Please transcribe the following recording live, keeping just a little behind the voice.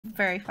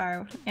very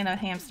far in a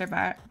hamster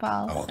ball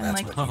Oh, and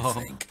that's like what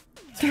you think.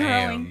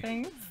 throwing Damn.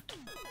 things.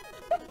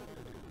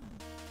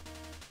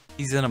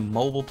 He's in a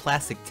mobile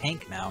plastic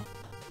tank now.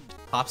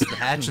 Pops the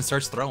hatch and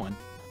starts throwing.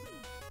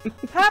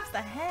 Pops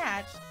the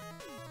hatch.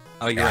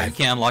 Oh, you're right. You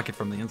can't unlock it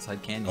from the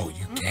inside, can you? Oh,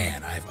 you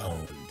can. I've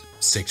owned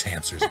 6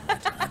 hamsters in my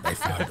time. They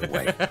found a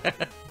way.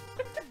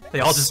 They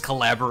all just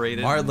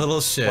collaborated. Smart little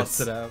shits.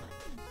 Busted out.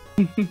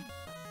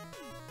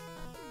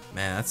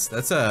 Man,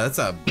 that's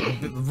a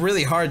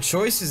really hard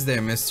choices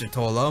there, Mr.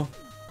 Tolo.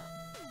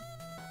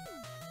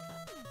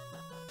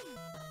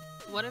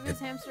 What if his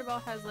hamster ball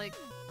has like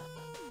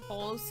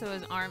holes so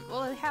his arm?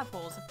 Well, they have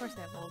holes. Of course,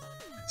 they have holes.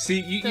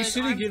 See, you So his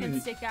should have arm given.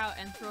 can stick out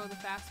and throw the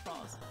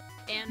fastballs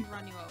and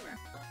run you over.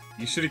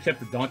 You should have kept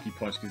the donkey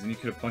punch, because then you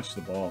could have punched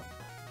the ball.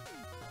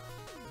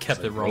 Kept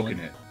Like, it rolling.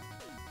 broken it.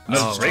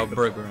 Oh, break the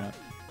broke ball. it. Yeah,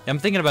 I'm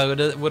thinking about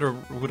it. Would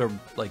a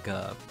like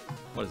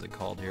what is it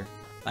called here?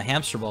 A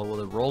hamster ball,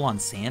 will it roll on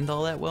sand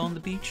all that well on the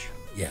beach?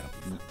 Yeah.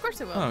 Of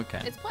course it will. Oh,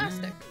 okay. It's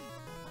plastic.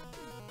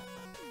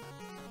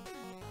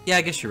 Yeah,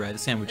 I guess you're right. The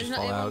sand would It just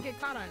fall won't out. get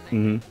caught on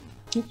anything.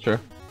 That's true.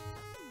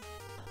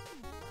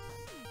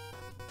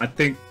 I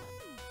think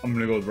I'm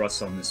gonna go with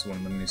Russ on this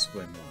one. Let me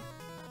explain why.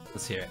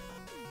 Let's hear it.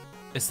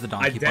 It's the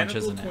donkey punch, Identical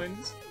isn't it?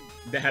 twins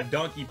that have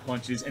donkey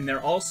punches, and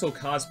they're also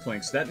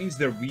cosplaying, so that means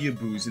they're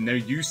weeaboos, and they're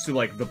used to,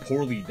 like, the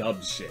poorly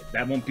dubbed shit.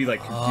 That won't be, like,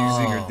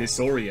 confusing or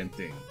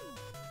disorienting.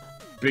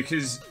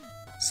 Because,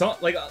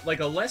 like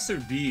a lesser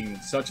being,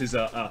 such as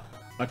a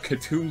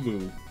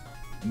Cthulhu,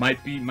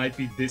 might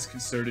be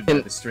disconcerted by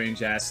the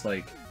strange-ass,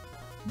 like,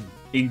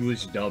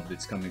 English dub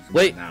that's coming from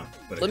Wait, them now.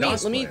 But a let me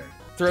cosplayer...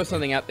 throw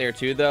something out there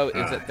too, though,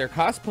 is that they're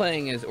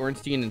cosplaying as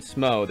Ornstein and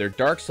Smo. They're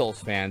Dark Souls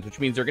fans, which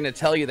means they're going to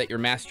tell you that you're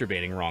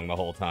masturbating wrong the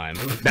whole time.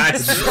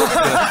 That's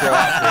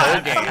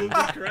absolutely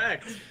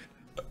correct.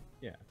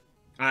 Yeah.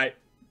 I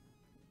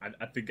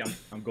think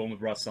I'm going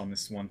with Russ on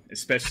this one,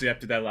 especially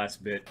after that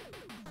last bit.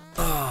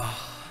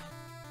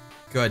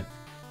 Good.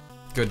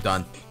 Good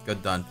done.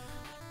 Good done.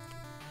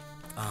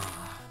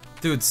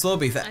 Dude,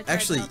 Slowbeef, I tried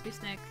actually, to help you,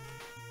 Snick.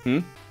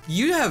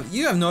 you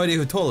have no idea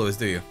who Tolo is,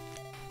 do you?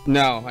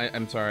 No,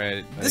 I'm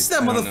sorry. This is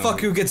that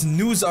motherfucker who gets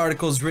news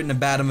articles written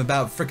about him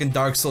about frickin'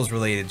 Dark Souls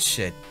related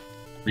shit.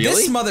 Really?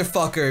 This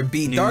motherfucker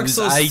beat Dark News,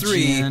 Souls 3,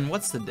 IGN,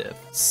 what's the diff?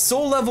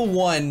 Soul Level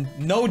 1,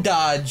 no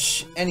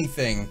dodge,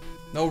 anything.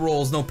 No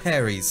rolls, no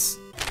parries.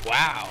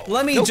 Wow.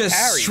 Let me No just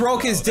parries,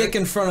 stroke though. his dick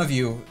in front of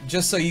you,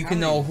 just so you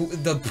can know who,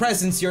 the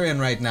presence you're in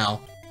right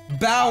now.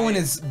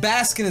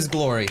 Bask in his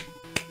glory.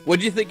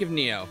 What'd you think of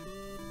Neo?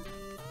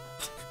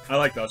 I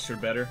like Usher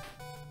better.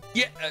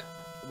 Yeah.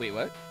 Wait,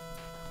 what?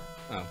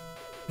 Oh.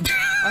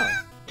 Oh.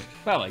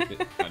 I liked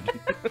it.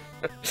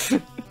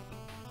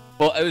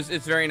 Well,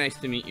 it's very nice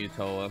to meet you,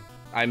 Tola.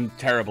 I'm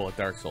terrible at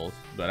Dark Souls,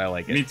 but I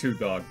like it. Me too,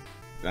 dog.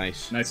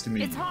 Nice. Nice to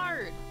meet It's you.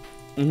 hard.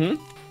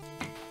 Mm-hmm.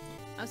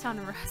 I was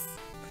talking to Russ.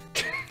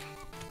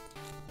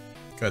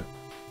 Good.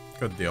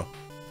 Good deal.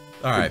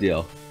 Alright. Good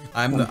deal.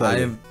 I'm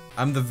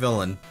the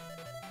villain.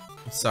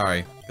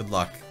 Sorry. Good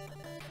luck.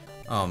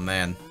 Oh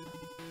man.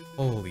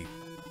 Holy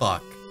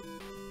fuck.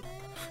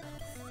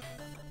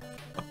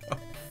 Okay.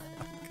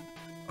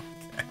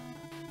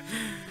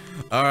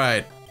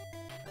 Alright.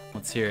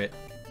 Let's hear it.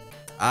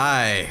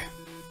 I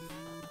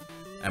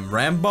am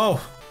Rambo.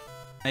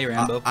 Hey,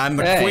 Rambo. I'm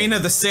the queen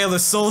of the sailor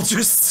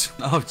soldiers.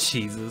 Oh,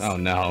 Jesus. Oh,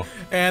 no.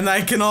 And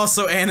I can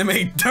also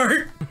animate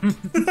dirt.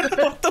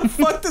 What the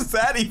fuck does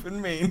that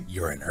even mean?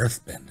 You're an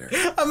earthbender.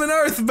 I'm an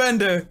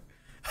earthbender.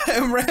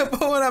 I'm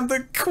Rambo and I'm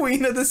the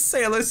queen of the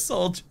sailor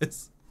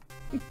soldiers.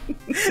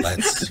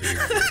 Let's hear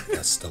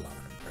your Stallone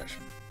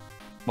impression.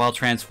 While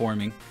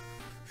transforming.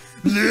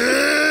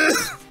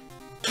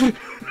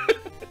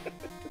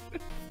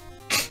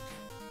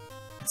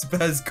 It's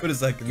about as good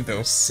as I can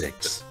do.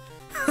 6.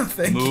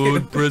 Thank you.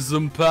 Mood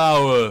prism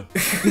power.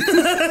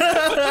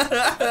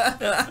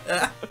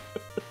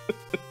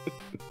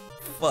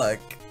 Fuck.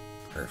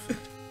 Perfect.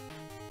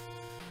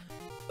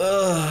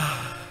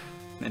 Ugh.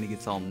 Then he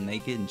gets all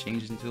naked and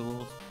changes into a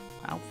little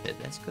outfit.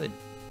 That's good.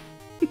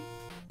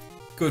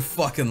 Good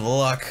fucking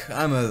luck.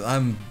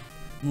 I'm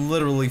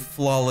literally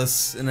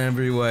flawless in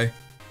every way.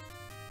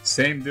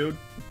 Same, dude.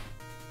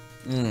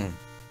 I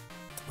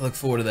look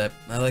forward to that.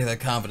 I like that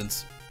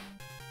confidence.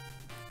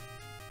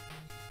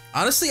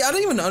 Honestly, I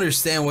don't even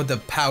understand what the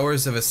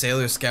powers of a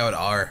Sailor Scout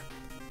are.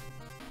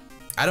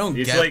 I don't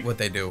It's get like- what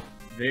they do.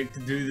 They have to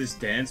do this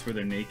dance where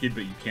they're naked,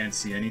 but you can't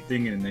see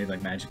anything, and they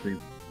like magically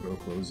grow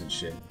clothes and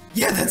shit.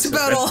 Yeah, that's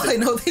about all I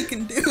know they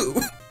can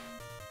do.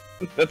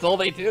 That's all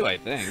they do, I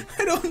think.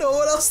 I don't know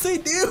what else they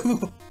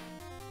do.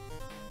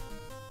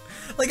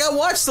 Like, I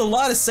watched a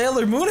lot of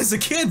Sailor Moon as a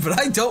kid, but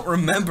I don't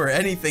remember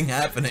anything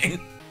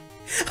happening.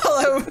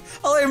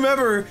 All I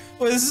remember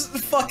was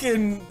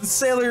fucking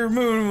Sailor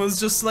Moon was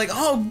just like,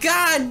 oh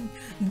god,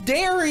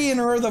 Darien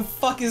or whatever the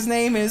fuck his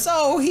name is,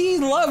 oh, he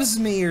loves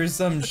me or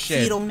some shit.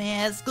 Tuxedo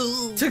mask.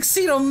 Ooh.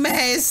 Tuxedo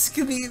Mask,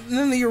 and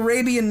then the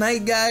Arabian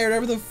Night guy or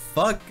whatever the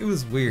fuck. It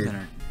was weird.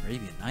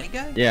 Arabian Night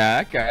guy? Yeah,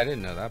 that guy. I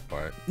didn't know that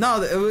part.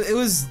 No, it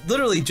was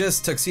literally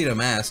just Tuxedo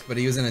Mask, but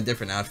he was in a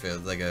different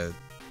outfit, like a...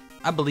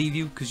 I believe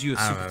you, because you're a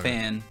I don't super know.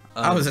 fan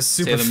of I was a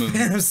super Sailor Moon.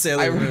 fan of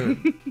Sailor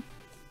Moon.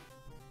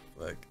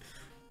 Look.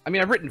 I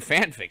mean, I've written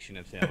fan fiction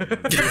of Sailor Moon.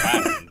 You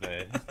haven't,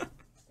 but...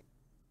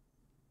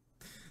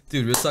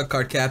 Dude, Real Talk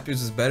Card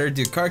Captors was better?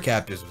 Dude, Card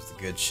Captors was the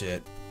good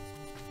shit.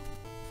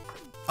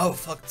 Oh,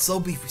 fuck, Soul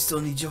Beef, we still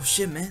need your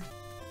shit, man.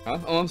 Huh?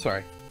 Oh, I'm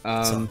sorry.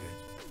 It's all good.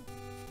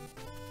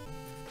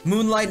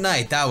 Moonlight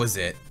Night, that was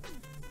it.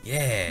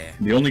 Yeah.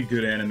 The only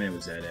good anime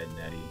was that Ed and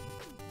Eddie.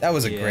 That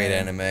was a great Yeah.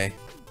 anime.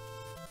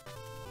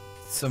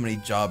 So many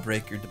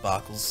jawbreaker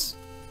debacles.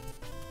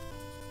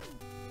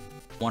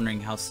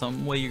 Wondering how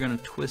some way you're gonna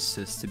twist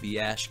this to be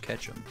Ash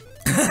Ketchum.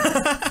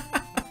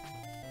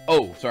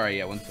 Oh, sorry.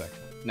 Yeah, 1 sec.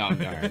 No,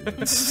 I'm alright.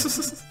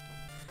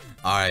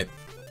 Alright,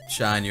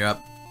 Shine, you're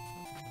up.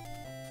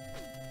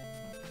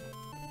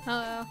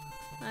 Hello,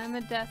 I'm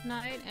a Death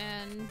Knight,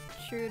 and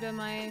true to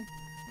my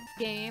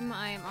game,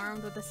 I am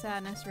armed with a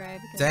sadness ray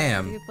because Damn.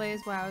 everybody who plays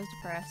WoW is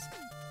depressed.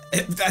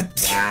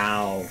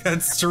 Wow.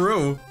 That's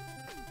true.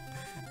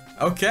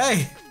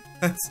 Okay.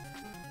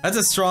 That's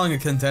a strong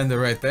contender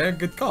right there.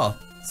 Good call.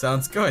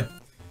 Sounds good.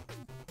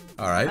 If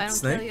I Alright, don't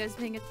Snake. kill you as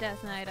being a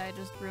Death Knight, I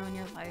just ruin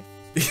your life.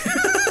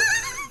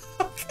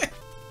 Okay.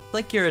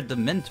 Like you're a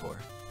Dementor.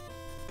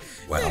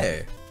 Well,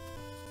 Hey.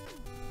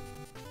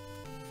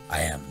 I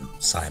am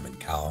Simon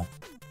Cowell.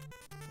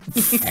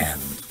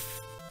 And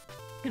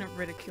I'm gonna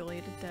ridicule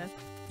you to death.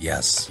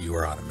 yes, you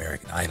are on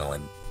American Idol,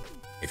 and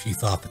if you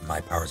thought that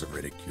my powers of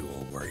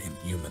ridicule were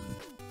inhuman,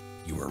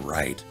 you were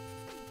right.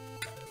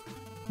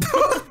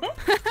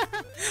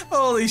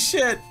 Holy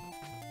shit.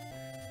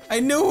 I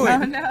knew Oh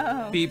it.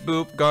 no. Beep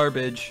boop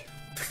garbage.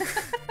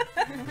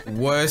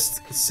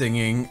 Worst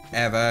singing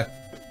ever.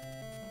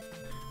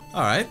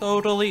 Alright.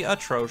 Totally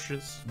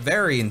atrocious.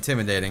 Very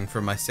intimidating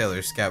for my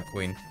Sailor Scout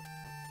Queen.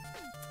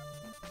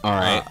 All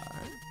right.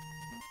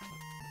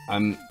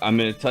 I'm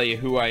gonna tell you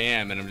who I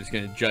am, and I'm just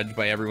gonna judge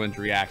by everyone's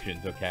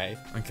reactions. Okay.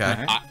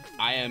 Okay.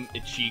 I am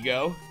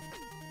Ichigo.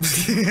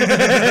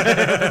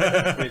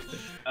 Which,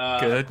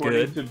 Good,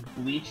 according good. to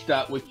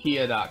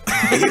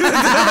bleach.wikia.com,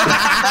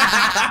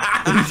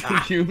 is a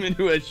human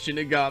who has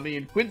Shinigami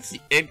and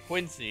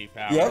Quincy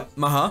powers. Yep.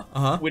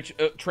 Uh-huh. Which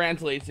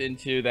translates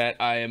into that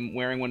I am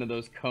wearing one of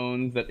those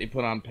cones that they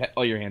put on pet.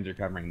 Oh, your hands are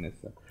covering this.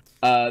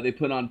 They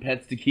put on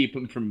pets to keep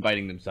them from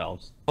biting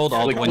themselves. Hold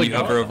alt Like- when like- you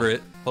hover over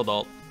it. Hold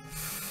alt.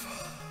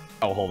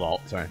 Oh, hold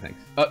alt. Sorry, thanks.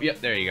 Oh,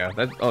 yep, there you go.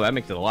 That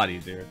makes it a lot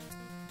easier.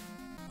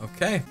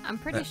 Okay. I'm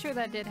pretty sure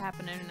that did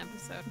happen in an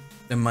episode.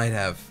 It might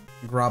have.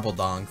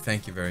 Grobbledong,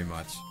 thank you very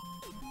much.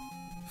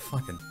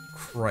 Fucking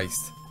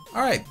Christ.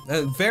 Alright,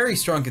 very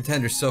strong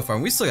contenders so far.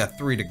 And we still got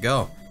 3 to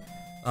go.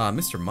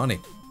 Mr. Money.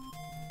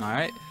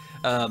 Alright.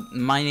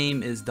 My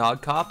name is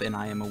Dog Cop, and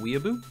I am a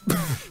weeaboo.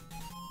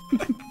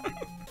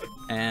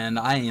 And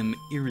I am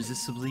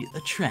irresistibly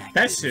attracted.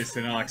 That's just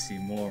an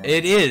oxymoron.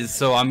 It is,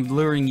 so I'm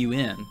luring you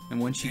in.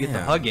 And once you get the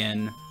Damn. hug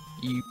in,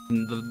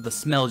 the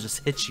smell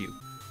just hits you.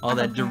 All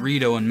that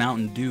Dorito and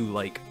Mountain Dew,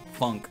 like,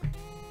 funk.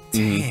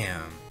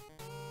 Damn.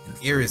 In 3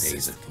 days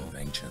Irresistible. of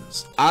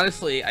conventions.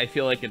 Honestly, I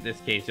feel like in this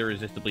case,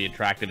 irresistibly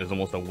attracted is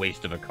almost a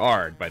waste of a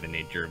card by the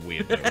nature of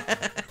weeaboo.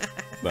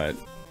 But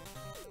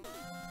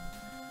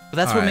But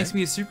that's what Alright. makes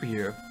me a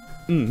superhero.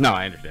 no,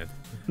 I understand.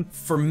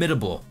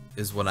 Formidable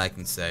is what I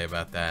can say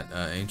about that,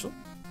 Angel.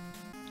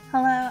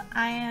 Hello,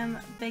 I am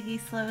Biggie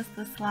Slows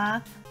the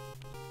Sloth,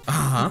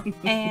 Uh-huh.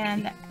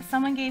 and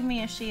someone gave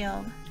me a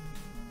shield.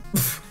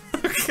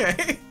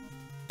 Okay.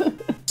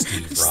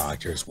 Steve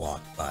Rogers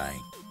walked by.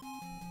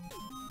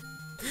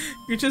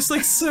 You're just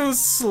like so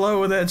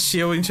slow with that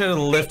shield when you try to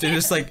lift it,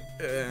 just like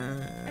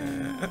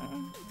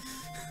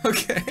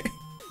okay.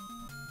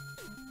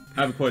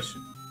 I have a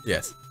question.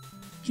 Yes.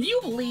 Can you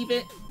believe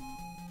it?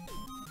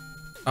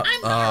 I'm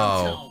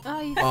Oh. Naruto.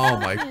 Oh, you Oh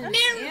my- fucking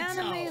Naruto.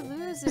 anime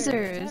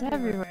losers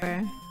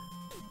everywhere.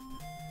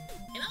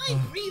 And I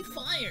breathe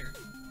fire.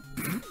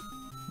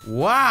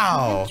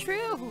 Wow.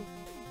 True.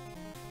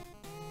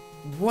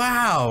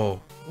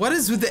 Wow. What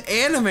is with the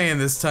anime in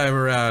this time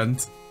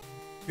around?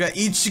 We got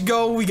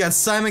Ichigo, we got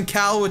Simon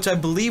Cowell, which I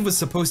believe was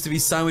supposed to be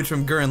sandwiched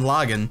from Gurren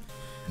Lagann.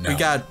 No. We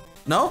got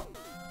no?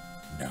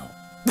 No.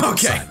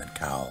 Okay. Simon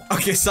Cowell.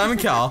 Okay, Simon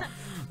Cowell.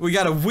 We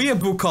got a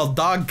weeaboo called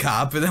Dog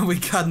Cop, and then we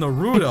got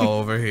Naruto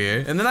over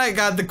here. And then I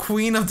got the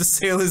Queen of the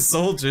Sailor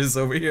Soldiers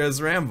over here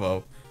as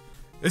Rambo.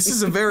 This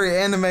is a very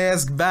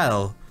anime-esque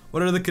battle.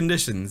 What are the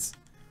conditions?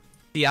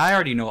 See, I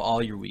already know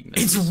all your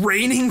weaknesses. It's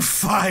raining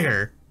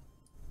fire!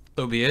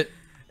 So be it.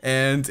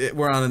 And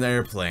we're on an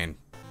airplane.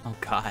 Oh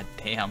god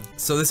damn.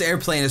 So this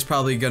airplane is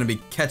probably going to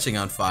be catching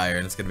on fire,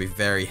 and it's going to be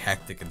very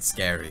hectic and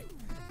scary.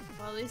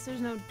 Well, at least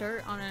there's no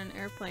dirt on an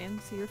airplane,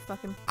 so you're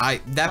fucking.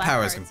 That Black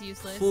power is card's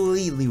useless.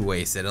 completely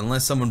wasted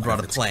unless someone brought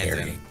a It's plant in.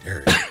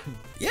 carrying dirt.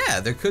 Yeah,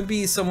 there could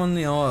be someone,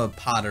 you know, a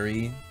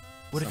pottery.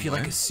 What if you're like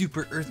somewhere. a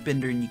super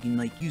earthbender and you can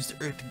like use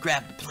the earth to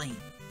grab the plane?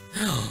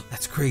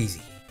 That's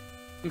crazy.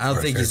 I don't Or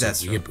if think he's that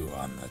there's a strong. weeaboo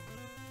on the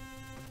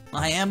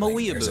I am a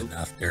plane, There's weeaboo.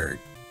 enough dirt.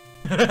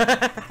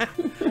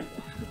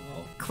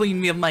 Clean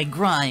me of my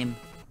grime.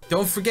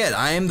 Don't forget,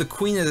 I am the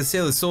queen of the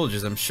Sailor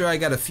Soldiers. I'm sure I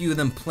got a few of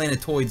them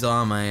planetoids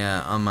on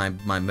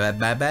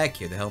my back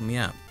here to help me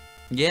out.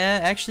 Yeah,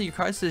 actually, your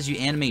card says you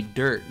animate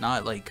dirt,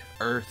 not like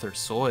earth or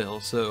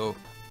soil. So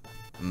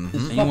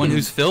anyone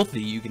who's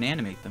filthy, you can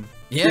animate them.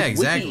 Yeah,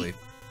 exactly.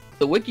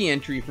 The wiki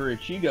entry for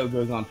Ichigo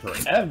goes on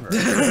forever.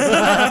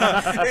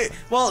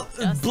 Well,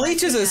 Just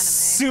Bleach like is the a anime.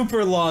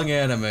 super long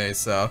anime,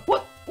 so.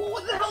 What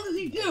the hell does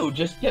he do?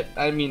 Just get.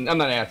 I mean, I'm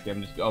not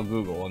asking. I'll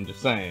Google. I'm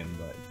just saying,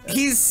 but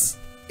He's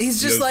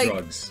just No like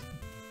drugs.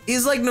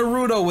 he's like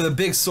Naruto with a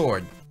big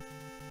sword.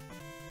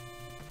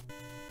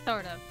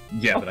 Sort of.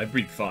 Yeah, but I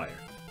breathe fire.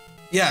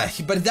 Yeah,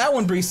 but that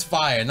one breathes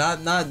fire. Not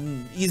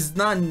he's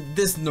not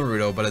this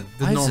Naruto, but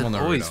the Why is normal it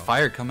Naruto. always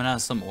fire coming out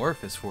of some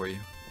orifice for you?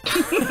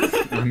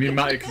 I mean,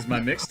 because my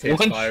mixtape's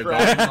One fire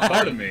try. dropping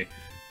part of me.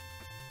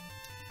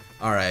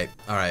 All right.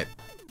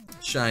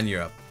 Shine,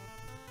 you're up.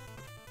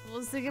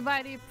 We'll say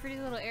goodbye to your pretty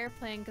little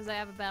airplane because I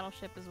have a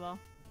battleship as well.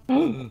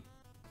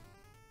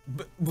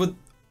 But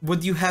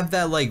would you have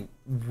that like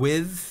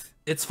with?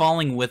 It's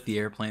falling with the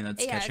airplane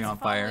that's Yeah, catching it's on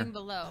fire. falling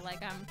below. Like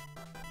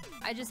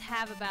I just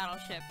have a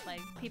battleship.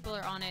 Like people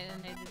are on it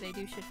and they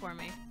do shit for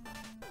me.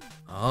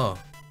 Oh.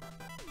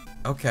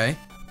 Okay.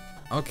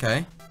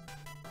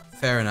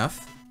 Fair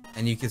enough.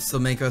 And you can still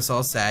make us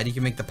all sad. You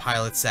can make the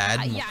pilot sad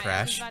and we'll Yeah, I was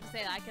crash. about to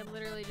say that. I could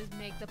literally just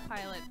make the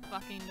pilot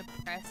fucking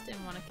depressed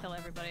and want to kill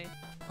everybody.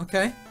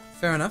 Okay.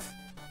 Fair enough.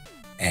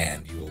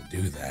 And you will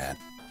do that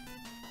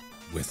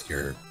with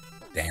your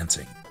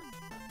dancing.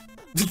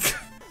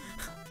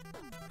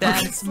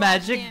 Dance, Slow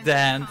magic dance is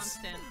dance.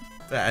 constant.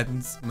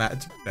 Dance,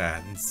 magic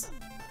dance.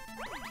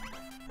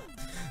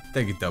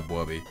 Thank you, Dub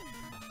Wubby.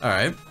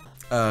 Alright.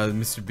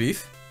 Mr.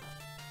 Beef?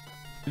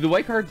 do the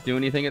white cards do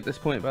anything at this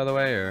point, by the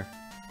way, or?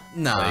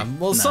 Nah, Like,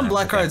 well, some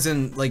black okay. cards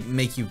didn't, like,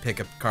 make you pick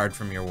a card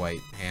from your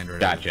white hand or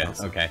whatever.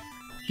 Gotcha. Okay.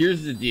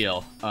 Here's the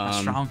deal. A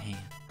strong hand.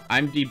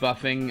 I'm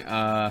debuffing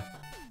the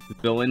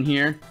villain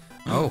here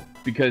Oh.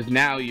 because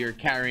now you're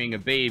carrying a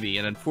baby,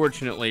 and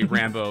unfortunately,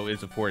 Rambo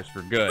is a force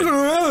for good.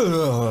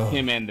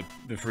 Him and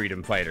the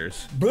freedom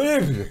fighters.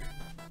 Baby.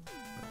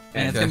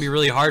 And it's Okay. gonna be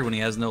really hard when he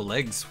has no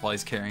legs while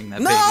he's carrying that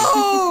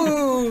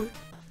No!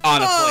 On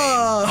a plane.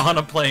 Oh! baby on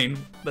a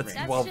plane. That's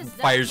That's while just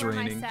fire's that's where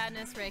raining. my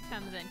sadness ray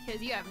comes in,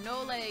 because you have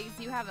no legs,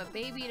 you have a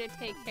baby to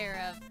take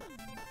care of.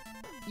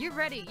 You're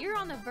ready. You're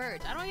on the verge.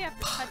 I don't even have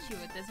to touch you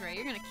with this ray.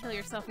 You're gonna kill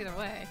yourself either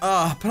way.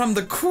 Ah, but I'm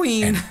the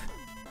queen. And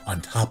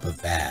on top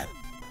of that,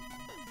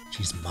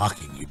 she's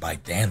mocking you by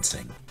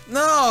dancing.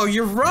 No,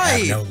 you're You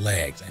right. have no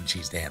legs, and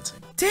she's dancing.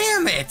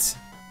 Damn it.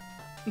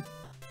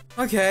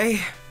 Okay,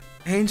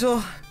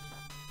 Angel.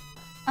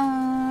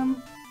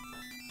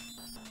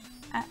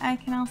 I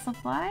can also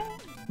fly.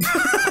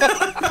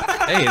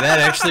 Hey, that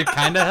actually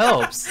kind of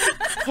helps.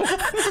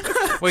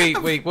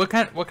 Wait, what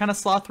kind of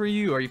sloth were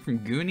you? Are you from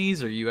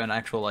Goonies, or are you an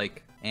actual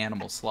like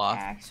animal sloth?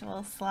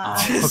 Actual sloth.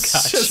 Oh, It's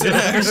gotcha. just an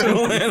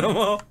actual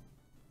animal.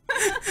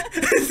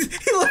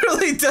 He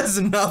literally does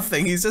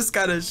nothing. He's just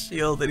got a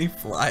shield and he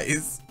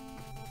flies.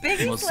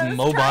 Biggie Most Slows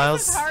mobile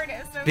tries his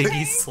hardest, okay?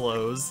 Biggie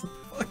slows.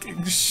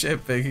 Fucking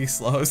shit, Biggie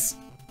slows.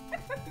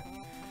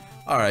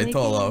 Alright, Biggie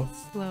Tolo.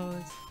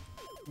 Slows.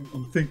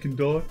 I'm thinking,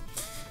 dog.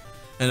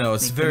 I know,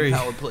 it's very,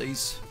 power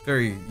plays.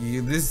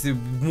 this is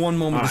one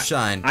moment to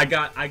Alright, shine.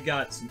 I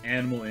got some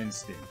animal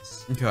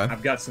instincts. Okay.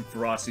 I've got some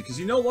ferocity, because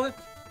you know what?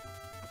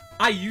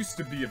 I used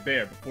to be a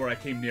bear before I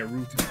came near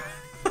Ruto.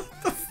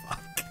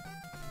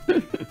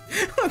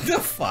 What the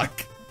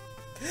fuck?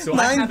 So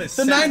I have a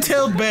The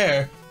nine-tailed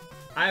bear.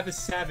 I have a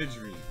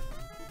savagery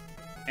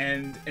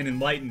and an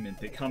enlightenment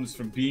that comes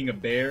from being a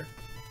bear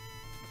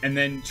and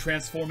then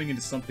transforming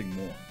into something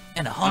more.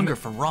 And a hunger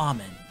for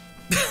ramen.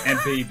 And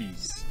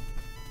babies.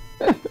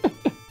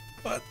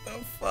 What the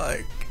fuck?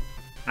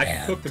 I can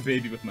And- cook the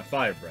baby with my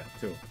fire breath,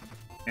 too.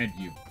 And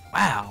you.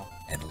 Wow.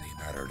 And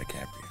Leonardo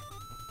DiCaprio.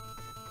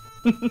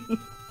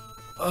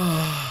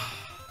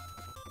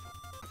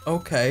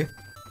 Okay.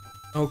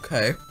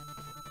 Okay.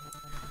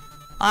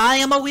 I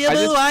am a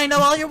weeaboo. I know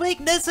all your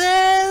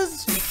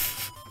weaknesses.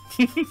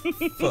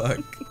 Fuck.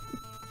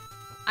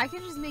 I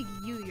can just make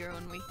you your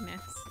own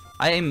weakness.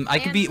 I could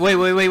And be. some- Wait. I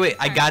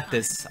Alright, got fine.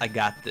 this. I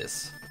got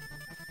this.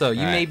 So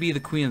you may Alright. be the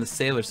queen of the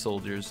sailor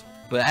soldiers,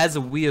 but as a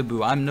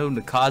weeaboo, I'm known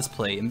to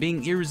cosplay and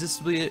being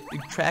irresistibly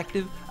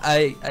attractive.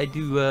 I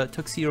do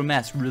tuxedo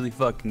mask really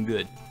fucking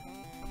good.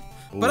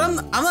 But I'm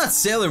not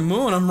Sailor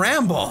Moon, I'm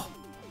Rambo.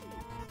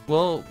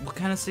 Well, what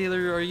kind of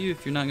sailor are you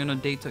if you're not gonna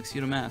date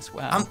tuxedo mask?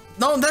 Wow.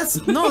 That's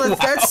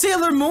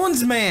Sailor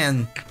Moon's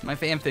man. My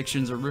fan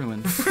fictions are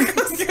ruined.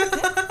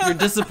 You're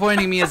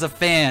disappointing me as a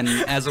fan,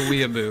 as a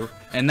weeaboo,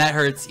 and that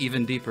hurts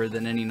even deeper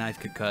than any knife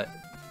could cut.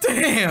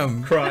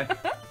 Damn. Cry.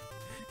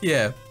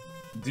 Yeah.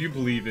 Do you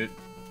believe it?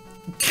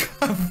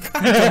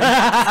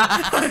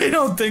 I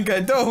don't think I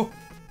do.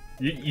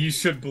 You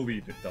should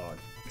believe it, dog.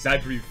 Because I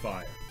breathe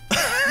fire.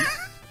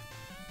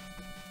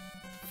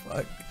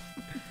 Fuck.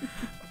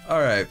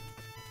 Alright.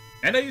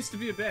 And I used to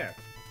be a bear.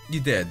 You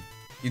did.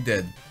 You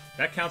did.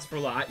 That counts for a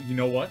lot. You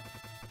know what?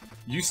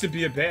 Used to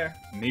be a bear.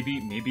 Maybe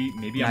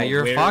Now I'm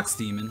you're aware. a fox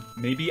demon.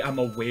 Maybe I'm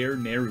a were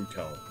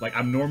Naruto. Like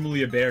I'm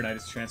normally a bear and I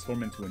just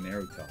transform into a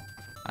Naruto.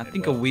 I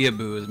think a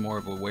weeaboo is more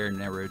of a wear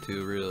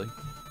Naruto, really.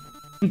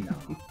 No,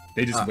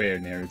 they just wear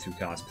Naruto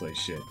cosplay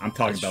shit. I'm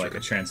talking That's about like true.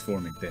 a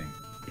transforming thing.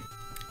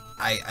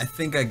 I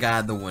think I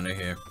got the winner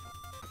here.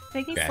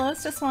 Biggie Okay.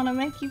 Slows just want to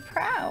make you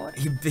proud.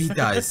 He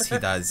does. He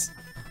does.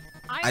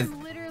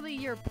 I'm literally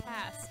your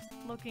past,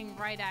 looking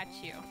right at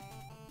you.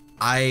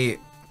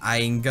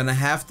 I'm gonna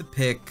have to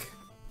pick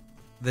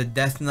the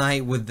Death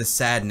Knight with the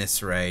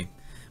Sadness Ray,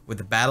 with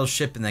the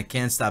Battleship and I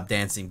Can't Stop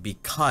Dancing,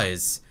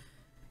 because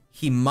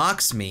he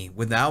mocks me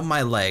without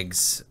my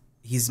legs.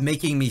 He's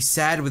making me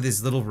sad with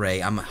his little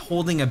ray. I'm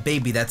holding a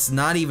baby that's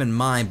not even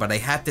mine, but I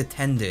have to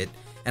tend it.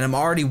 And I'm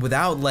already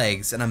without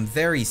legs, and I'm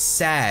very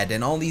sad,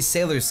 and all these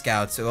Sailor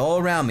Scouts are all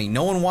around me.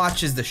 No one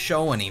watches the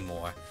show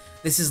anymore.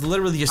 This is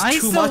literally just I too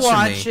still much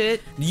watch for me.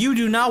 it. You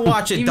do not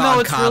watch it, Even Dog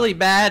though it's Cop. really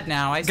bad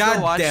now, I God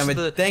still watch damn it.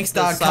 the, Thanks,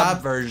 the Dog sub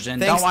Cop. version.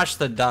 Thanks. Don't watch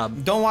the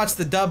dub. Don't watch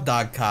the dub,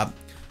 Dog Cop.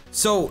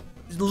 So,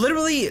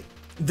 literally,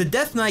 the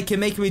Death Knight can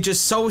make me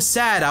just so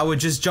sad I would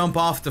just jump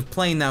off the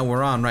plane that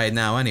we're on right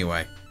now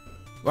anyway.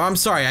 Well, I'm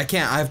sorry, I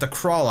can't. I have to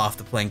crawl off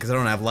the plane because I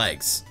don't have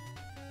legs.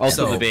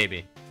 Also So- the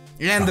baby.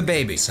 And the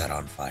baby. Set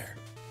on fire.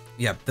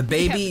 Yep, the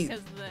baby. Yeah, because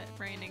of the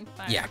raining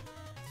fire. Yeah.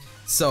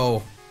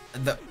 So,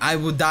 I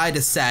would die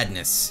to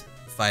sadness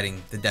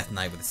fighting the Death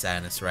Knight with the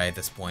Sadness Ray at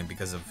this point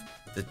because of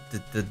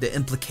the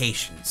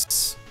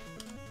implications.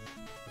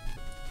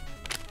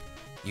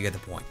 You get the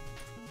point.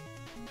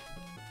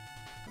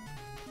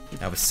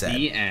 That was sad.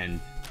 The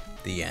end.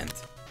 The end.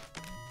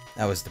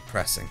 That was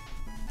depressing.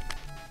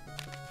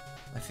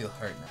 I feel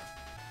hurt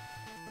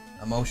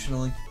now.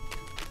 Emotionally.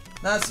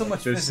 Not so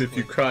much Just if physically.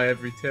 you cry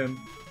every 10.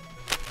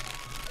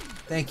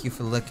 Thank you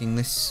for licking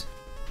this.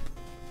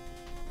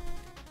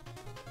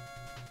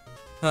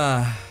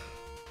 Ah.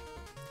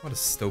 What a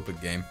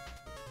stupid game.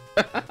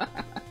 I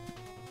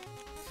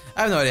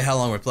have no idea how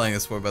long we're playing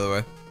this for, by the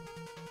way.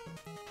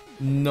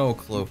 No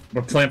clue.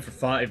 We're playing for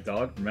 5,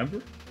 dog.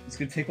 Remember? It's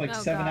gonna take like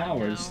Oh, 7 God,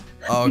 hours.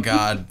 no. Oh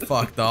god,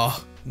 fuck no.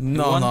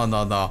 No, one? no,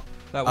 no, no.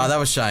 That That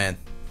was Cheyenne.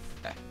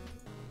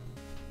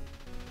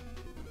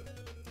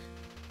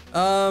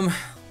 Okay.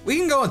 We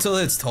can go until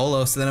it's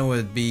Tolo, so then it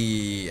would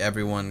be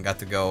everyone got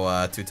to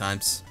go 2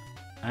 times.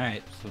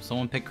 Alright, so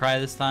someone pick Cry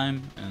this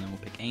time, and then we'll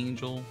pick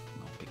Angel, and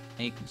I'll pick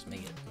Snake, and just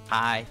make it a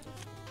tie.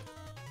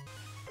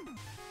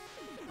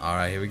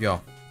 Alright, here we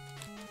go.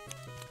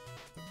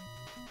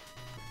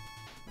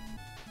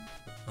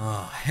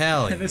 Oh,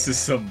 hell yeah. This is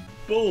some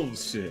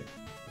bullshit.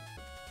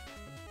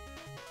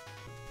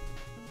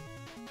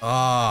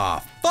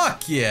 Oh,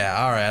 fuck yeah.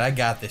 Alright, I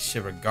got this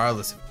shit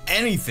regardless of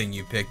anything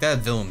you pick. That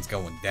villain's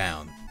going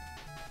down.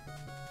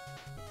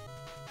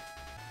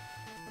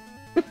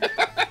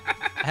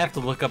 I have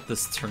to look up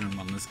this term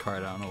on this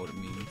card, I don't know what it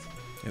means.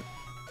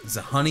 Is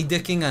it honey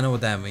dicking? I know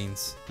what that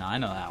means. No, I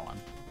know that one.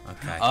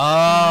 Okay.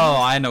 Oh,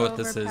 I know what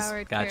this is.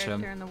 Overpowered character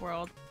Gotcha. in the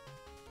world.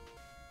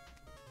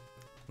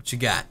 What you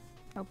got?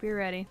 Hope you're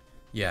ready.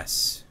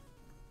 Yes.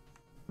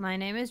 My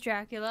name is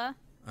Dracula,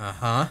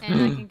 Uh-huh. and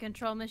I can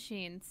control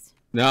machines.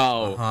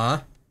 No.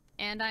 Uh-huh.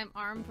 And I'm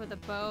armed with a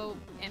bow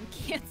and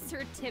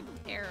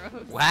cancer-tipped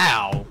arrows.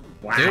 Wow.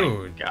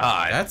 Dude,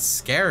 God. that's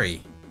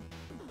scary.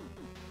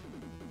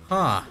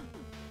 Huh.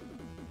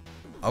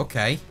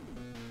 Okay.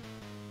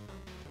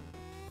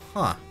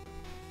 Huh.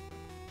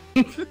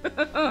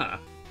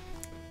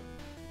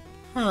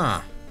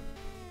 Huh.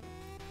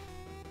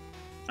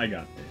 I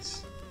got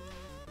this.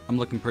 I'm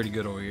looking pretty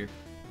good over here.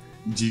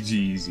 GG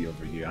easy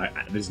over here.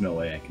 There's no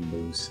way I can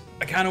lose.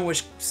 I kind of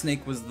wish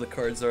Snake was the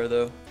cards are,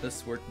 though.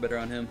 This worked better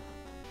on him.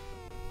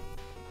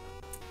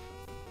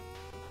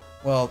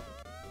 Well,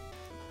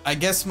 I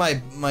guess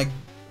my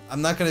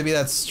I'm not gonna be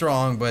that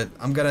strong, but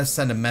I'm gonna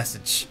send a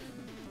message.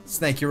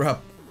 Snake, you're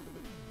up.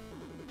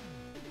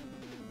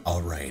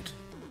 All right,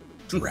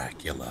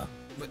 Dracula.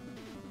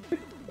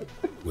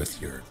 With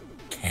your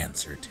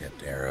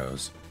cancer-tipped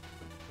arrows.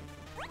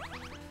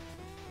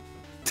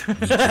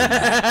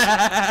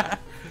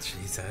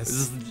 Jesus.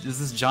 Is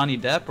this Johnny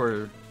Depp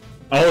or?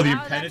 Oh, the Wow,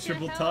 that's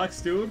impenetrable your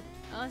tux, dude.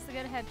 Unless I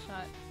get a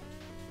headshot.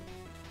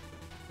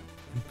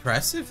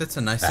 Impressive. That's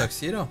a nice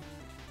tuxedo.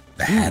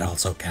 The hat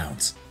also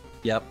counts.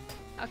 Yep.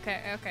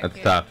 Okay, okay. That's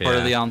good. tough, Part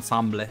of the yeah.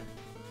 ensemble.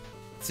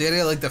 So you gotta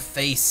get like the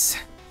face.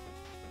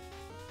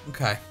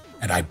 Okay.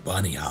 And I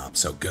bunny hop,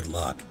 so good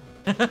luck.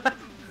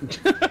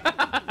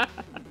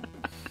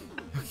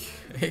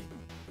 Okay.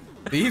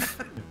 Beef?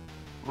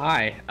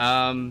 Hi.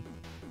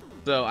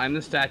 So I'm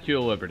the Statue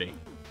of Liberty.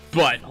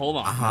 But hold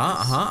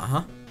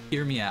on.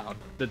 Hear me out.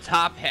 The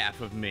top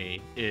half of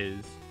me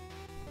is.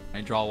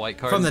 I draw a white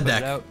card. From the and put it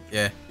deck. out.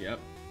 Yeah. Yep.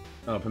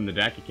 Oh, from the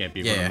deck, it can't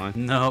be Yeah. one of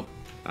mine. Nope.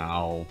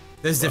 Oh.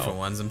 There's different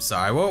ones. I'm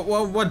sorry.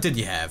 What did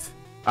you have?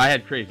 I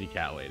had Crazy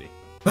Cat Lady.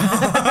 A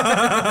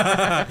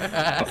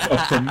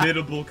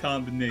formidable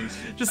combination.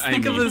 Just I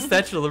think of mean- the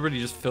Statue of Liberty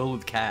just filled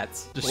with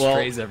cats. Just Well-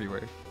 strays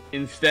everywhere.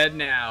 Instead,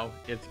 now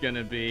it's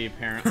gonna be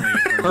apparently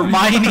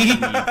Hermione.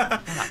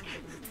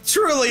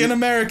 Truly an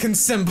American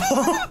symbol.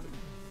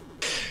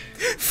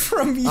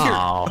 From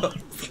Oh.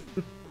 Europe.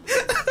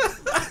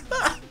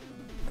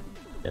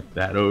 Get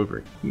that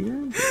over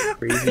here.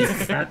 Crazy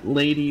fat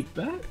lady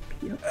back.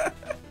 Yep.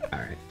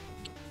 Alright.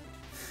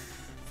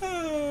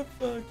 Oh,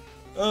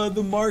 fuck.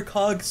 The Mark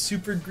Hogg,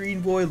 Super Green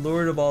Boy,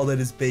 Lord of All That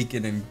Is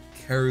Bacon, and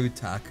Karu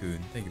Takun.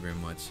 Thank you very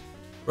much.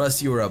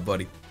 Russ, you were up,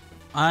 buddy.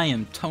 I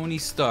am Tony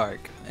Stark,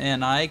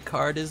 and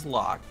iCard is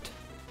locked.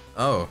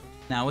 Oh.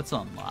 Now it's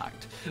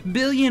unlocked.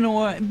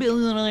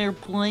 Billionaire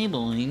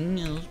Playboy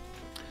is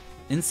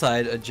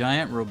inside a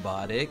giant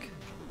robotic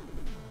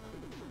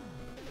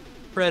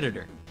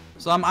predator.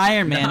 So I'm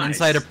Iron Man Nice.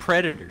 inside a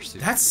predator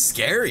suit. That's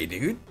scary,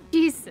 dude.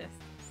 Jesus.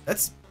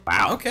 That's...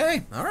 Wow.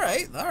 Okay.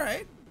 Alright.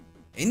 Alright.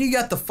 And you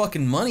got the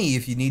fucking money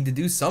if you need to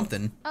do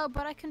something. Oh,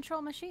 but I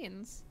control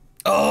machines.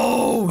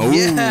 Oh,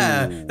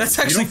 yeah. That's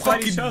You actually don't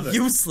fight each fucking other.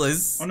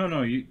 useless. Oh no,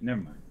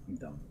 never mind. I'm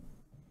done.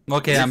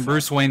 Okay, I'm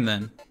Bruce Wayne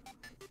then.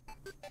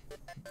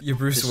 You're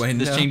Bruce Wayne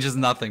This now? changes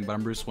nothing, but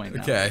I'm Bruce Wayne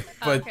now. Okay,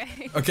 but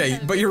Okay.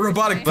 but your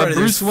robotic But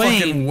predator Bruce Wayne,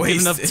 fucking given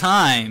enough wasted.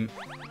 time,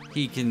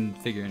 he can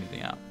figure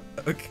anything out.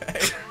 Okay.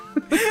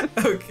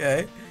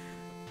 Okay.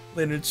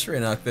 Leonard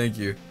Shrenock, thank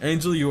you.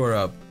 Angel, you are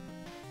up.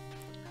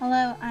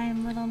 Hello,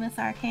 I'm Little Miss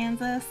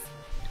Arkansas.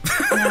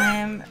 And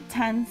I'm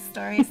 10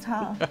 stories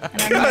tall.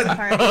 And I'm in the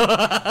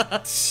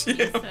party.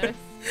 Shit. Jesus.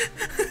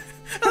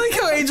 I like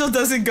how Angel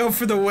doesn't go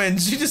for the win.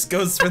 She just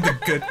goes for the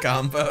good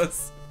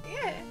combos.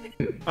 Yeah.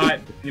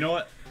 Alright, you know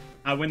what?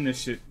 I win this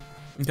shit.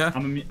 Okay.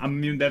 I'm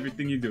immune to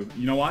everything you do.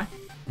 You know why?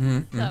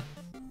 Mm-hmm. What's up?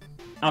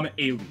 I'm an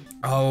alien.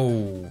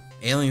 Oh,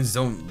 aliens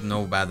don't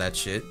know about that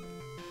shit.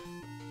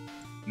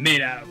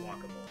 Made out of guacamole.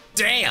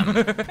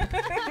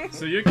 Damn.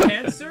 So your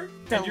cancer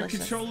and your Delicious.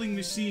 controlling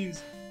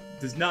machines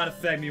does not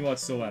affect me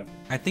whatsoever.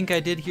 I think I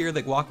did hear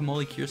that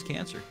guacamole cures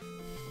cancer.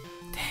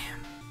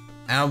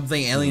 I don't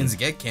think aliens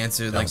get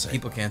cancer Don't like say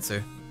people that.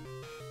 cancer.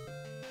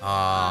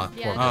 Aw,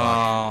 Yeah. poor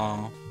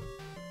guy. Oh.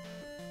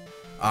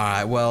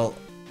 Alright, well,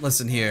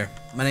 listen here.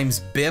 My name's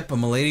Bip,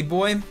 I'm a lady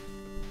boy.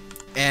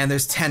 And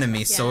there's 10 of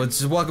me, so Yeah. it's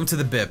just welcome to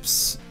the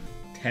Bips.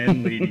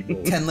 10 lady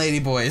boys. 10 lady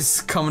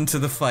boys coming to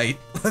the fight.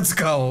 Let's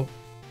go.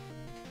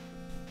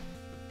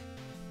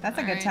 That's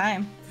a good Alright.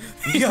 time.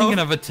 I'm just thinking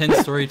of a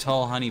 10-story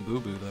tall honey boo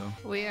boo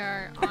though. We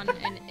are on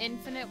an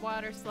infinite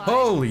water slide.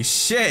 Holy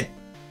shit.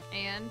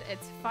 And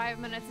it's 5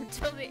 minutes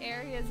until the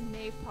area is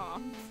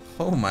napalm.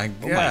 Oh my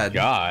Oh god. my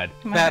god.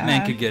 Oh my Batman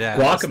God. could get out.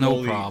 That's no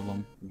Guacamole.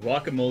 problem.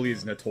 Guacamole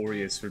is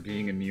notorious for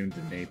being immune to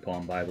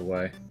napalm, by the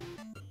way.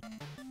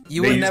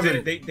 You They would used never.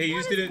 it, they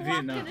used What it is in guac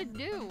Vietnam. gonna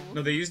do?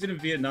 No, they used it in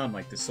Vietnam.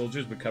 Like the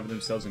soldiers would cover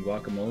themselves in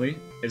guacamole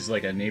as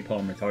like a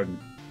napalm retardant.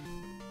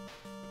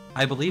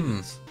 I believe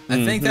this.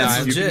 I think No,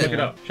 that's You can legit. look it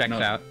up. Checks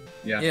No. out.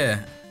 Yeah.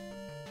 Yeah.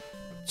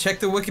 Check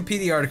the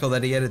Wikipedia article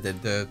that he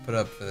edited to put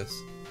up for this.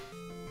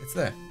 It's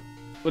there.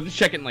 We'll just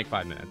check it in like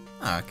 5 minutes.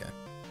 Oh, okay.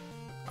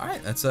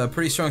 Alright, that's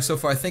pretty strong so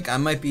far. I think I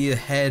might be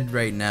ahead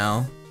right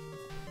now.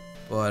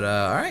 But,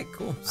 alright,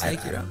 cool. I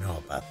Thank you. don't know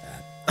about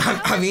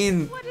that. I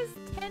mean, What is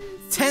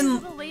 10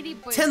 little lady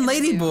boys 10 gonna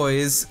lady do?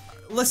 boys.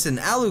 Listen,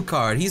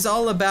 Alucard, he's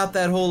all about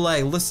that whole,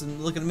 like,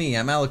 listen, look at me,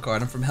 I'm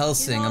Alucard, I'm from He's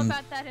Helsing, all I'm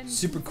about that in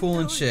super cool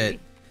and trilogy. shit.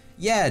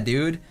 Yeah,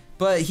 dude.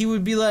 But he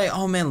would be like,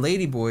 oh man,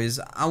 lady boys,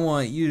 I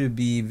want you to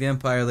be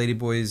vampire lady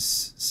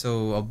boys,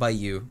 so I'll bite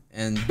you.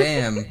 And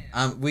bam,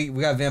 we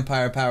got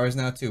vampire powers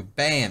now too.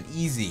 Bam,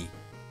 easy.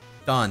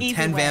 Done. Easy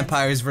 10 win.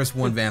 vampires versus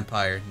 1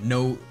 vampire.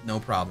 No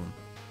problem.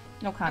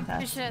 No This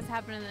contest. shit has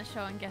happened in the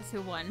show, and guess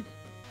who won?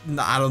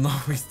 No, I don't know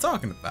what he's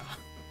talking about.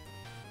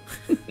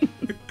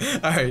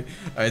 Alright,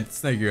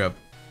 Snake, you're up.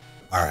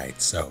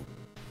 Alright, so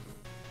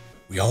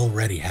we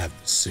already have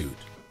the suit.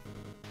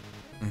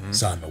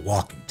 So I'm a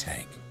walking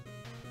tank.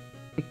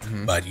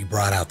 But you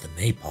brought out the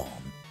napalm.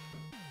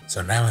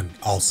 So now I'm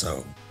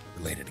also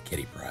related to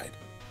Kitty Pryde.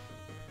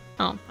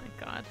 Oh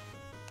my god.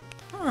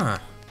 Huh.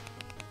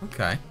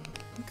 Okay.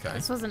 Okay.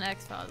 This was an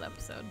X-Files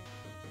episode.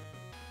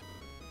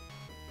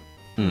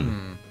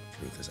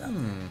 Truth is out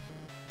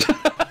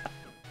there.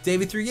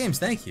 Davey 3 games,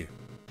 thank you.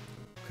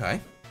 Okay.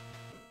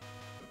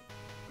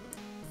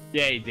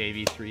 Yay,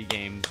 Davey, 3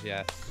 games,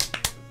 yes.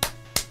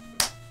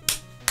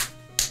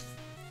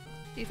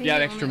 Do you think If you have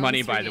he extra only money,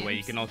 owns by 3 the way, you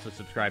games? can also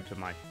subscribe to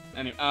my...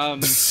 Anyway,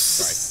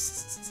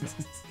 sorry.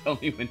 Tell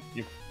me when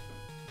you...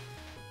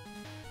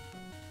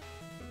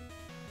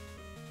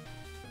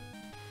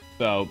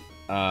 So,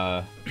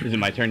 is it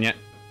my turn yet?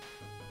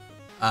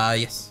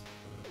 Yes.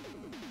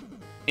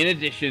 In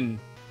addition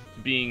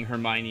to being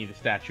Hermione the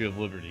Statue of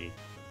Liberty,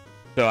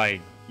 so I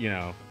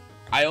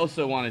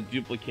also want to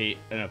duplicate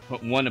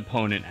one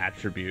opponent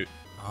attribute,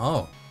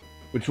 Oh.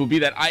 which will be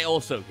that I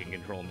also can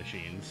control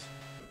machines,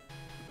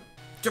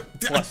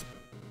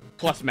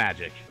 plus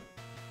magic.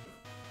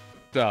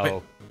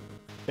 So,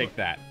 take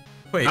that.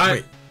 Wait,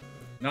 Alright. wait.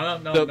 No,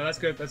 So- that's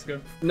good. That's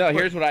good. No,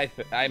 here's what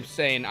I'm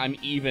saying. I'm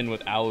even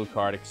with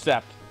Alucard,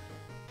 except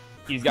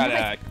he's got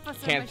a Plus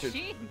cancer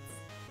machines.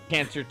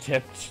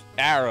 cancer-tipped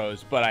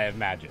arrows, but I have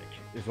magic,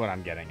 is what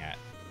I'm getting at.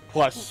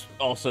 Plus,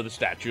 also the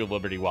Statue of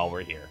Liberty while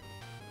we're here.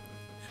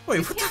 Wait,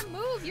 You what can't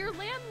move. You're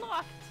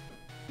landlocked.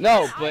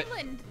 No, An but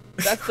island.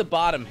 That's the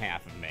bottom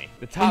half of me.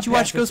 The top Did you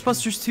watch half is-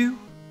 Ghostbusters 2?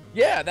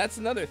 Yeah, that's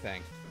another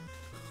thing.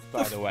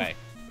 By the way.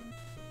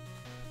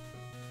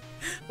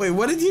 Wait,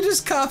 what did you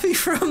just copy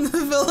from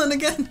the villain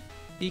again?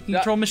 You can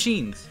control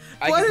machines.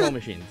 I What control is-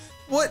 machines.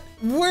 What?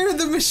 Where are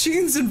the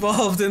machines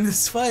involved in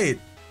this fight?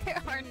 There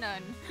are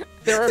none.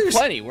 There are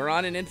plenty. We're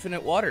on an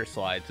infinite water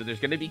slide, so there's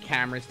gonna be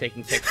cameras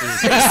taking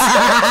pictures.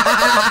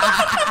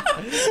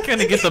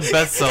 Gonna get the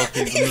best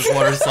selfies in this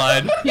water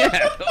slide.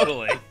 Yeah,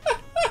 totally.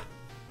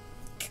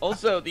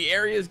 Also, the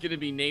area is gonna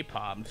be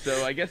napalmed,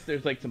 so I guess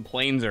there's like some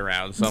planes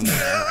around somewhere,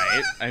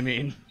 right? I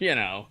mean, you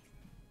know.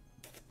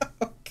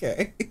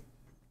 Okay.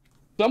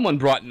 Someone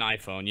brought an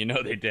iPhone, you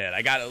know they did.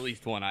 I got at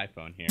least one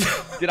iPhone here.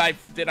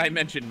 Did I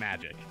mention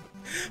magic?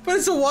 But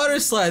it's a water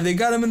slide. They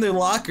got them in their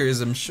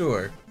lockers, I'm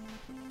sure.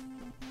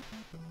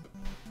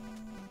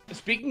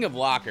 Speaking of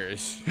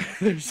lockers,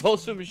 there's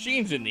also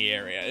machines in the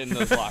area, in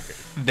those lockers.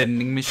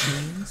 Vending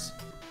machines.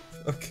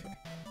 Okay.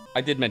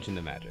 I did mention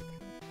the magic.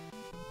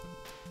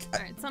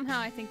 Alright, somehow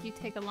I think you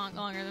take a lot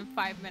longer than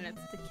 5 minutes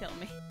to kill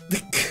me.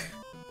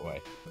 Boy.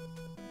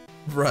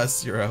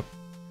 Russ, you're up.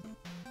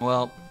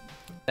 Well,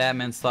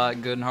 Batman's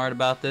thought good and hard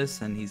about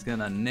this, and he's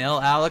gonna nail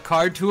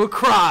Alucard to a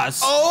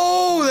cross.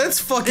 Oh, that's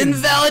fucking...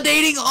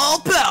 Invalidating all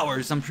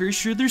powers. I'm pretty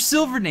sure they're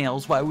silver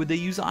nails. Why would they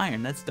use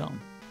iron? That's dumb.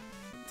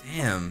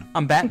 Damn.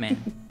 I'm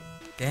Batman.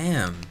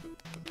 Damn.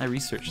 I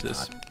researched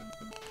this.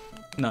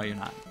 No, you're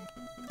not.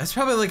 That's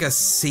probably like a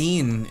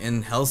scene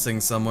in Helsing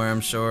somewhere,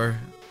 I'm sure.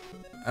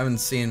 I haven't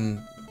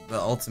seen the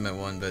ultimate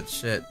one, but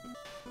shit.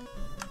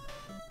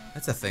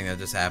 That's a thing that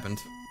just happened.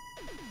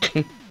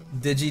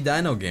 Digi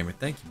Dino Gamer,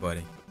 thank you,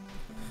 buddy.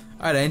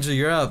 Alright, Angel,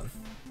 you're up.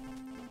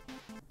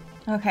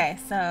 Okay,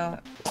 so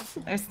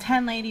there's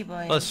 10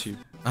 ladyboys. Bless you.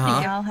 They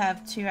all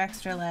have 2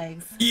 extra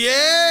legs.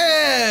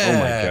 Yeah! Oh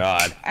my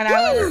god. And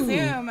I would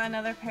assume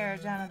another pair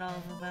of genitals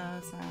of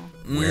those, so.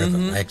 Where are the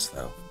legs,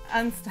 though?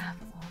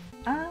 Unstoppable.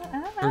 I don't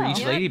know. For each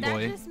You know, lady that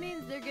boy. just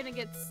means they're gonna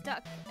get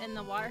stuck in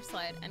the water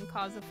slide and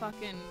cause a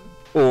fucking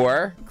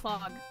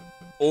clog.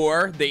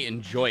 Or they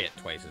enjoy it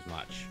twice as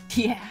much.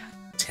 Yeah.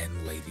 10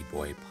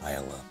 ladyboy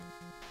pile up.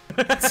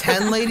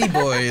 10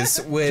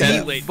 ladyboys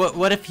with... But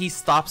what if he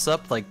stops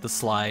up like the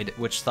slide,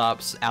 which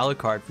stops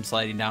Alucard from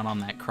sliding down on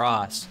that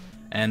cross,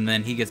 and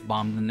then he gets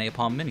bombed in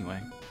napalm anyway?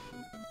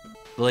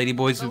 The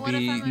ladyboys But would what if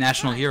be I'm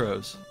national inside?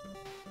 heroes.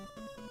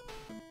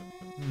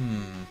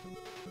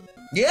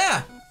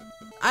 Yeah!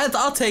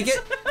 I'll take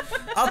it.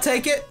 I'll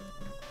take it.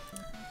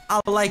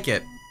 I'll like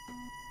it.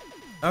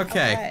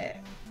 Okay.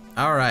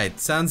 Alright,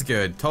 sounds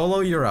good.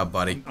 Tolo, you're up,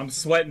 buddy. I'm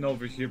sweating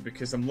over here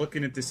because I'm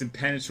looking at this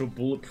impenetrable,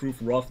 bulletproof,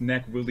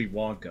 roughneck Willy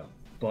Wonka.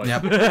 But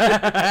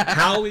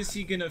how is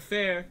he gonna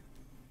fare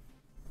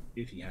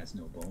if he has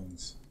no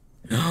bones?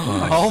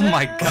 Oh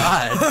my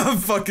god.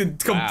 Fucking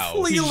Wow.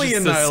 completely He's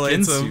just a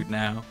annihilates skin him. suit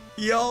now.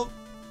 Yo.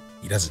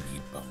 He doesn't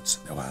need bones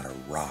to know how to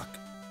rock.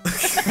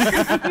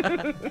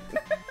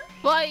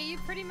 Well, you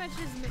pretty much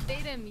just made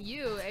him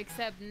you,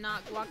 except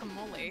not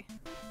guacamole.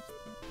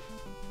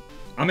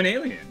 I'm an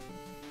alien.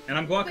 And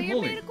I'm But you're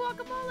guacamole. made of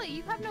guacamole.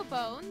 You have no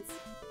bones.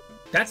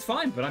 That's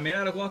fine, but I'm made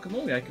out of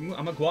guacamole.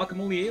 I'm a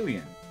guacamole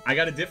alien. I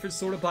got a different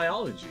sort of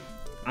biology.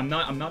 I'm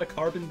not a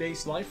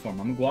carbon-based life form.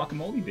 I'm a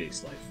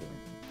guacamole-based life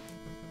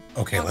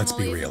form. Okay, let's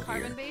be Guacamole is real here.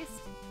 carbon-based?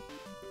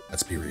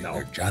 Let's be real No.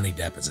 here. Johnny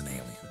Depp is an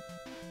alien.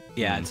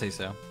 Yeah, I'd say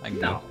so. I can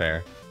No. go.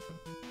 Fair.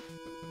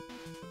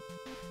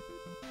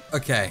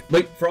 Okay.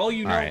 Like, for all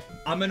you know, Alright.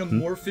 I'm an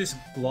amorphous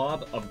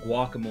blob of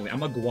guacamole.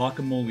 I'm a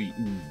guacamole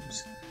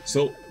ooze.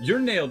 So you're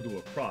nailed to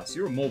a cross.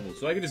 You're immobile,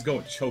 so I can just go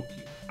and choke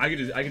you. I could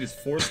just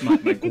force my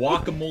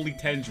guacamole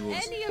tendrils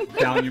Any of them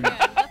down your can.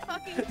 mouth. The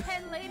fucking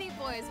 10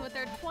 ladyboys with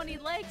their 20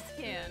 legs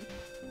can.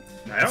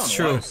 Nah, they're on That's the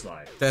true. water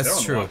slide. That's They're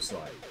on true. The water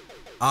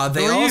slide.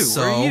 They Where are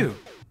also... you? Where are you?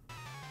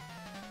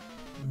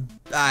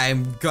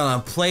 I'm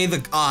gonna play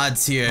the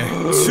odds here.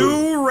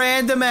 2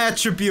 random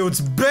attributes.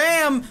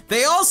 Bam!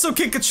 They also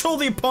can control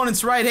the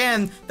opponent's right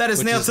hand that is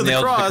Which nailed is to the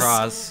nailed to the cross.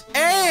 cross.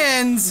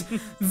 And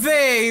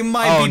they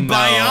might Oh, be no.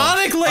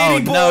 bionic Oh,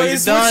 ladyboys, no, you're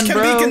done, which can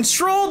bro. be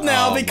controlled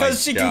now Oh, because my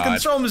she can God.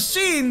 control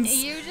machines.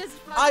 You just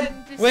I-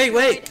 fucking Wait.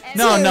 destroyed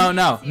No, everything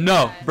no, you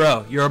no, had.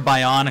 bro. You're a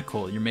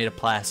bionicle. You're made of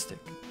plastic.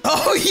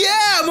 Oh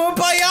yeah, I'm a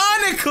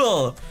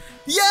bionicle.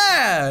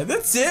 Yeah,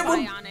 that's it.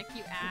 Bionic,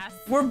 you ass.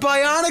 We're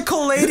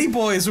bionicle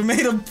ladyboys. We're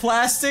made of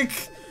plastic.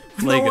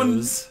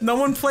 Legos. No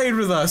one played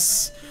with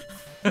us.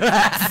 You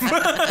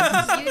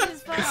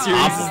just fucking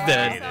Sirius is threw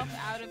dead. yourself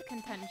out of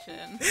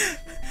contention.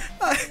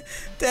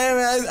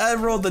 Damn it, I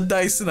rolled the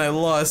dice and I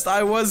lost.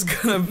 I was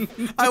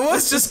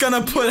just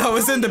gonna put I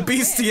was into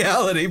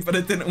bestiality, but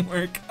it didn't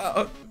work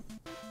out.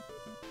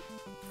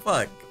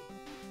 Fuck.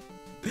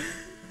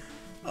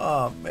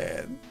 Oh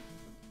man.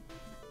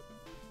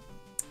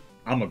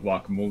 I'm a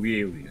guacamole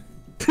alien.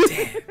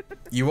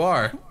 You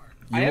are.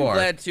 I You am are.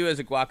 glad too, as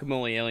a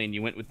guacamole alien,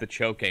 you went with the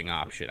choking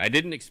option. I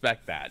didn't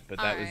expect that, but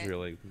that was Alright.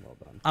 really well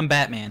done. I'm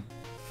Batman.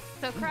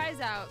 So Cry's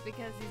out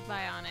because he's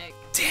bionic.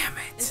 Damn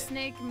And it.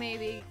 Snake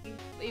maybe,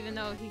 even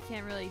though he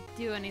can't really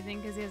do anything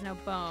because he has no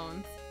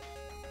bones.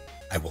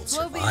 I will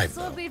Slow survive,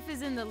 though. Beef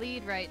is in the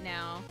lead right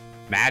now.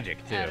 Magic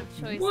Out too. of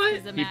choice What?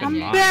 is a Keep in magic.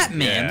 mind.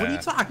 Batman. What are Yeah.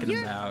 you talking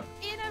You're about?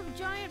 in a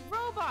giant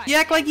robot. You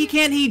act like you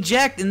can't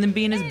eject and then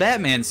be in his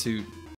Batman suit.